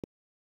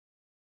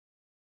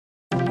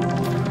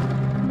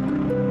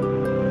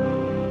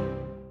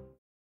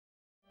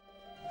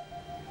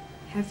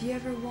Have you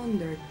ever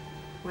wondered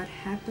what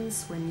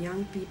happens when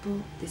young people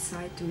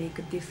decide to make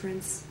a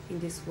difference in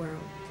this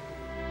world?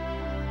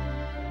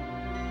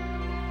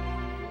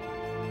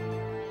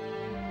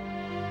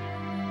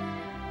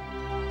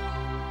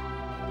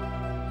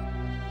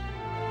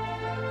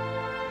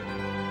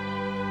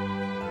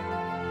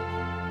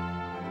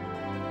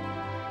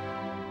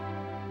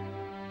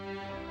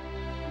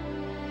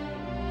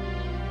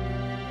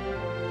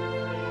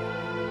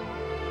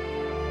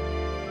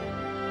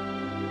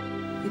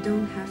 You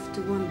don't have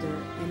to wonder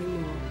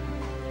anymore.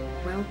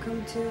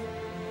 Welcome to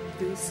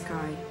Blue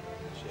Sky.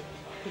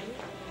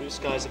 Blue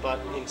Sky is about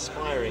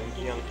inspiring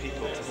young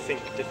people to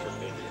think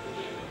differently.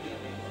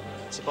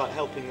 It's about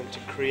helping them to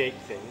create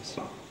things,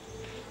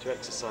 to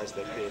exercise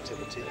their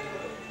creativity,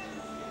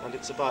 and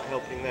it's about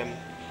helping them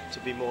to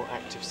be more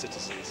active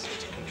citizens,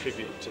 to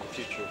contribute to the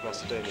future of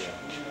Macedonia.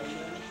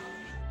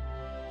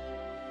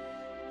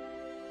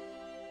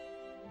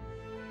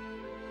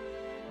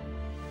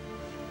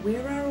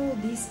 Where are all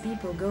these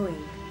people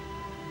going?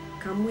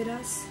 Come with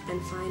us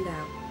and find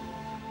out.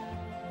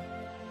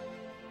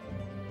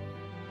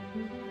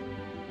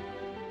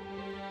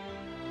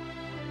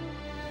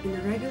 In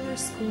a regular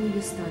school you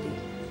study.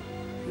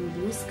 In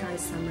Blue Sky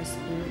Summer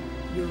School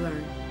you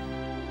learn.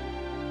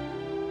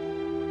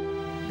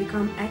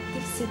 Become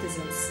active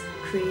citizens,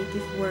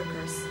 creative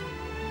workers.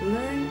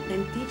 Learn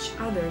and teach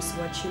others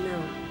what you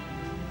know.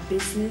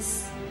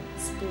 Business,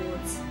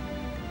 sports,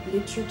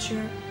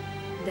 literature,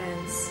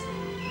 dance,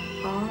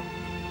 art,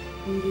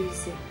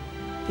 music,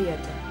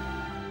 theater.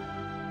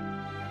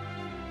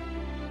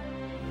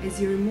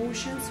 As your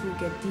emotions will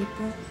get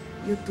deeper,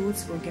 your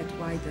thoughts will get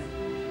wider.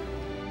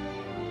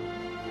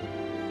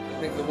 I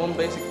think the one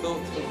basic thought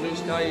of Blue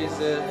Sky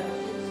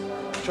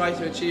is try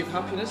to achieve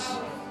happiness,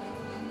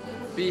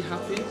 be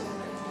happy,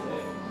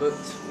 but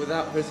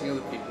without hurting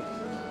other people.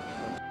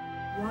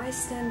 Why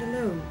stand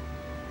alone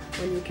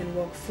when you can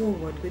walk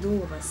forward with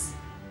all of us?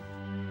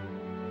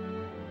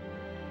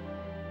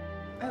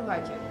 I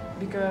like it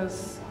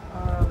because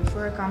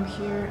before I come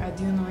here I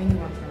didn't know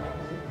anyone from my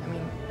home. I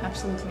mean,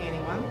 absolutely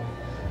anyone.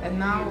 And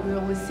now we're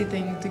always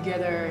sitting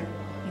together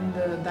in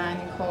the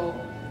dining hall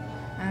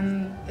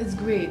and it's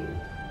great.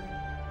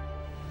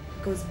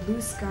 Because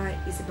Blue Sky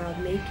is about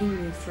making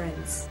new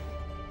friends.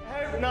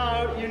 I hope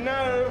now you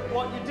know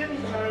what you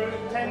didn't know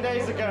 10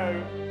 days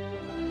ago.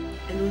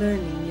 And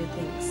learning new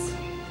things.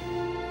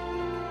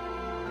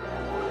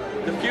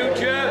 The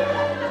future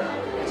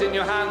is in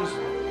your hands.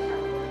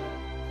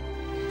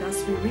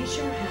 Thus we reach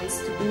our hands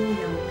to all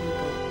young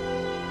people,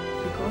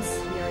 because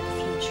we are the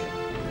future.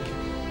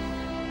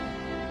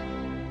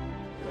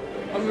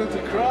 I'm going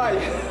to cry.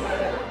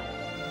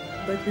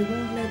 But we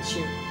won't let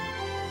you.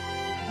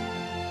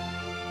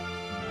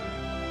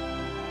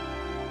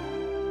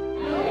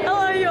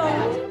 Hello,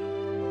 young.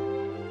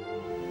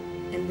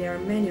 And there are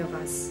many of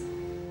us.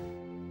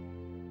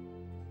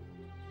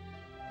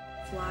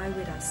 Fly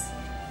with us.